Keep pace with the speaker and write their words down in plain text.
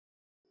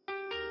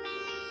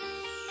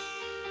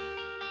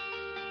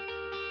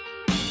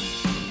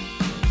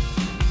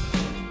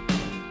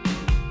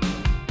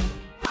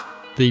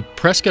The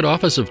Prescott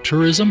Office of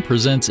Tourism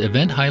presents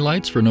event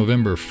highlights for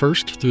November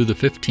 1st through the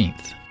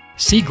 15th.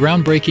 See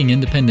groundbreaking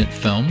independent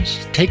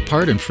films, take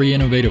part in free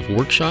innovative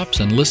workshops,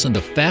 and listen to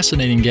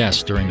fascinating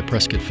guests during the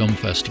Prescott Film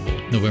Festival,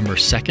 November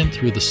 2nd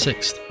through the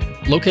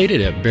 6th,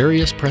 located at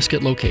various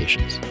Prescott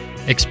locations.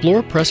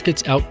 Explore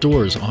Prescott's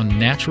outdoors on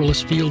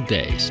Naturalist Field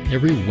Days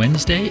every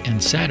Wednesday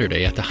and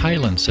Saturday at the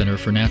Highland Center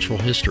for Natural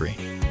History.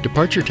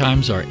 Departure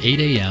times are 8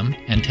 a.m.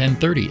 and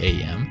 10:30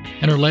 a.m.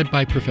 and are led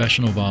by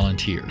professional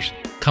volunteers.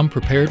 Come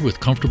prepared with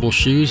comfortable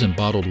shoes and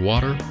bottled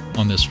water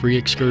on this free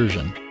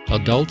excursion.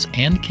 Adults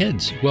and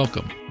kids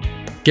welcome.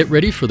 Get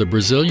ready for the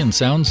Brazilian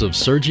sounds of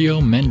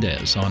Sergio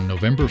Mendes on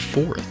November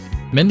 4th.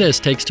 Mendes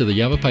takes to the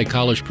Yavapai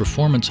College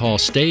Performance Hall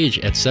stage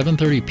at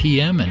 7:30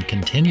 p.m. and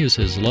continues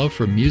his love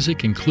for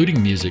music,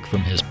 including music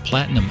from his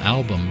platinum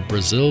album,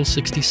 Brazil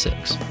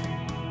 66.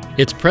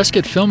 It's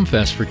Prescott Film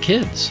Fest for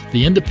kids.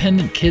 The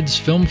Independent Kids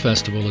Film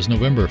Festival is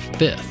November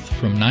 5th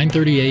from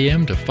 9:30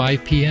 a.m. to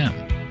 5 p.m.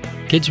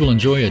 Kids will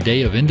enjoy a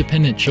day of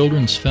independent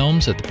children's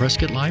films at the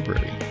Prescott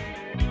Library.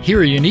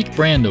 Hear a unique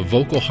brand of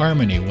vocal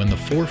harmony when the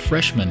 4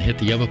 freshmen hit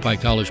the Yavapai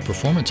College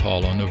Performance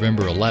Hall on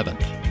November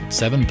 11th at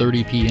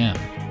 7:30 p.m.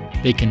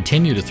 They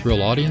continue to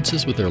thrill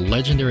audiences with their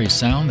legendary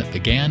sound that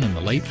began in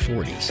the late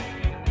 40s.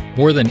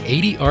 More than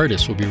 80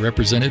 artists will be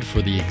represented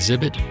for the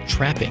exhibit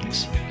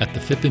Trappings at the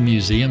Phippen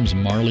Museum's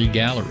Marley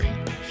Gallery,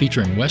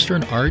 featuring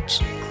Western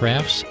arts,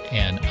 crafts,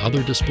 and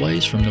other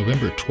displays from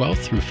November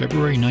 12th through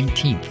February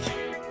 19th.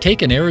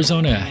 Take an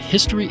Arizona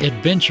history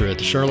adventure at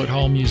the Charlotte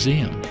Hall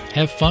Museum.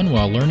 Have fun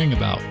while learning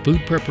about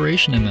food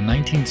preparation in the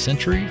 19th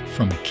century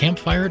from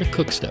campfire to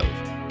cook stove.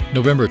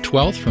 November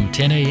 12th from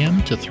 10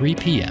 a.m. to 3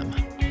 p.m.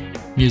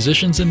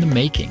 Musicians in the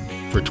Making.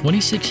 For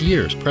 26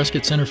 years,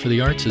 Prescott Center for the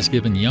Arts has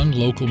given young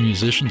local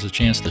musicians a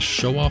chance to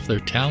show off their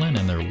talent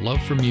and their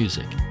love for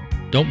music.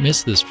 Don't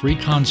miss this free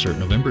concert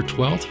November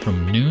 12th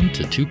from noon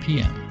to 2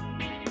 p.m.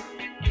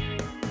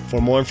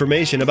 For more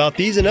information about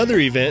these and other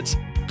events,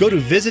 go to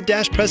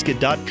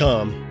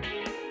visit-prescott.com.